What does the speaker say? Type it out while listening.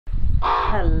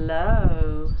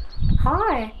Hello.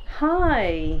 Hi.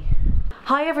 Hi.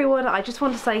 Hi everyone, I just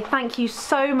want to say thank you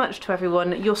so much to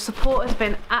everyone. Your support has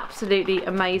been absolutely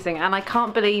amazing and I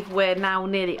can't believe we're now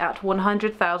nearly at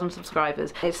 100,000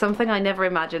 subscribers. It's something I never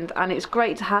imagined and it's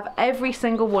great to have every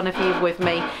single one of you with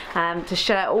me to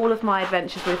share all of my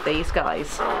adventures with these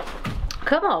guys.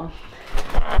 Come on.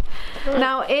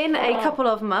 Now in a couple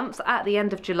of months, at the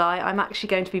end of July, I'm actually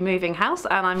going to be moving house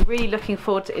and I'm really looking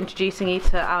forward to introducing you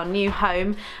to our new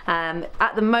home.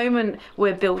 At the moment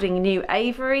we're building new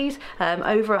aviaries,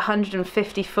 over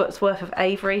 150 foot's worth of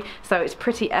aviary, so it's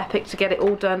pretty epic to get it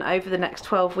all done over the next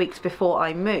 12 weeks before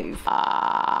I move.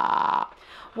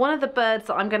 One of the birds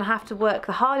that I'm going to have to work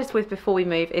the hardest with before we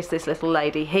move is this little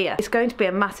lady here. It's going to be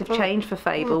a massive change for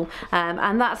Fable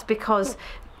and that's because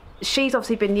she's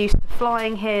obviously been used to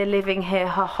flying here, living here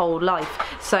her whole life.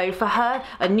 So for her,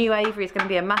 a new aviary is going to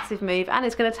be a massive move and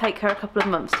it's going to take her a couple of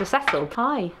months to settle.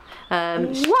 Hi.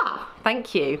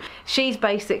 Thank you. She's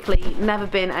basically never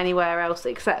been anywhere else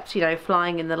except, you know,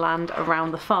 flying in the land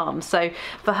around the farm. So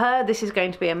for her, this is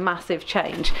going to be a massive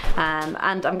change. And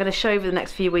I'm going to show over the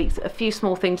next few weeks a few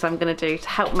small things I'm going to do to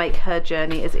help make her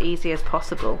journey as easy as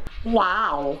possible.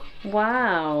 Wow.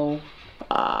 Wow.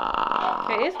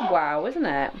 It is wow, isn't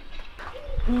it?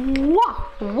 Wah.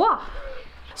 Wah.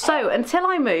 So until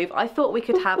I move, I thought we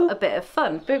could have a bit of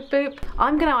fun. Boop boop.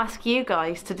 I'm going to ask you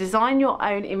guys to design your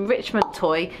own enrichment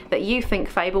toy that you think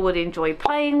Fable would enjoy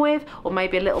playing with, or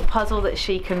maybe a little puzzle that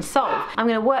she can solve. I'm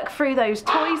going to work through those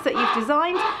toys that you've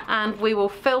designed and we will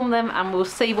film them and we'll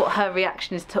see what her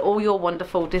reaction is to all your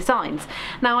wonderful designs.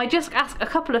 Now I just ask a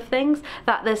couple of things: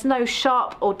 that there's no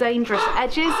sharp or dangerous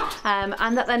edges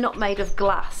and that they're not made of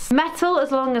glass. Metal, as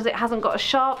long as it hasn't got a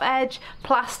sharp edge,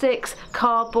 plastics,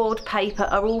 cardboard, paper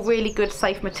are all really good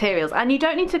safe materials, and you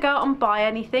don't need to go out and buy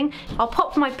anything. I'll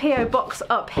pop my PO box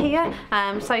up here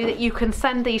so that you can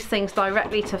send these things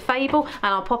directly to Fable,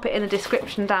 and I'll pop it in the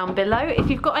description down below. If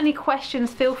you've got any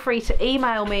questions, feel free to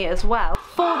email me as well.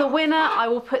 For the winner, I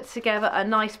will put together a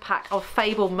nice pack of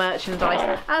Fable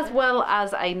merchandise as well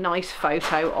as a nice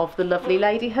photo of the lovely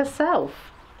lady herself.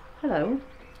 Hello.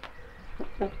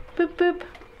 Boop boop.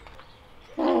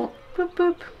 Boop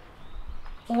boop.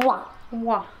 Wah.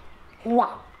 Wah.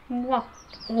 Wah. Wah.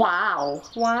 Wow.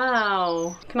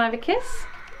 Wow. Can I have a kiss?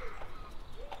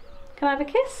 Can I have a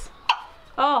kiss?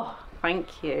 Oh,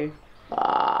 thank you.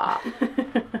 Hi,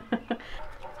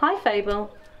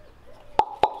 Fable.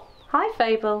 Hi,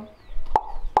 Fable.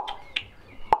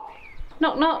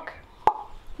 Knock, knock.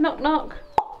 Knock, knock.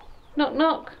 Knock,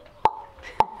 knock.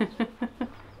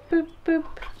 Boop, boop.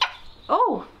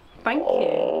 Oh, thank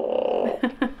you.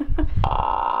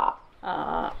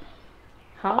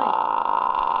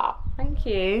 Hi. Thank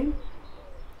you.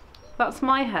 That's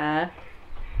my hair.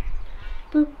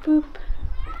 Boop boop.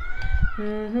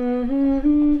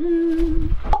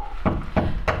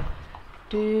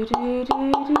 Do do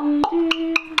do do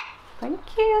do. Thank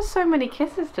you. So many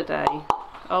kisses today.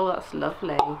 Oh, that's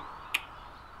lovely.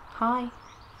 Hi.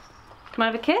 Can I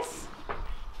have a kiss?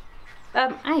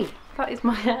 Hey, that is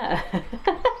my hair.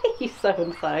 You so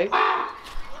and so.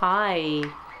 Hi.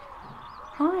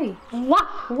 Hi.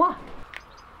 Wah.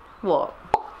 What?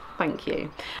 Thank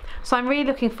you. So I'm really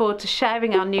looking forward to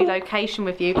sharing our new location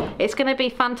with you. It's going to be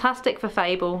fantastic for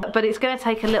Fable, but it's going to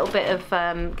take a little bit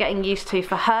of getting used to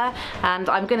for her, and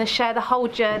I'm going to share the whole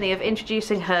journey of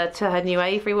introducing her to her new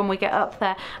aviary when we get up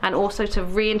there, and also to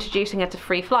reintroducing her to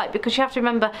free flight, because you have to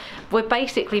remember we're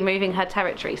basically moving her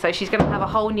territory, so she's going to have a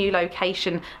whole new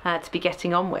location to be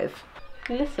getting on with.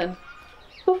 Listen.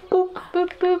 Boop, boop, boop,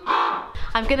 boop.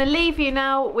 I'm going to leave you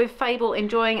now with Fable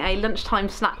enjoying a lunchtime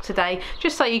snack today,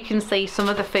 just so you can see some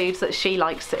of the foods that she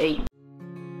likes to eat.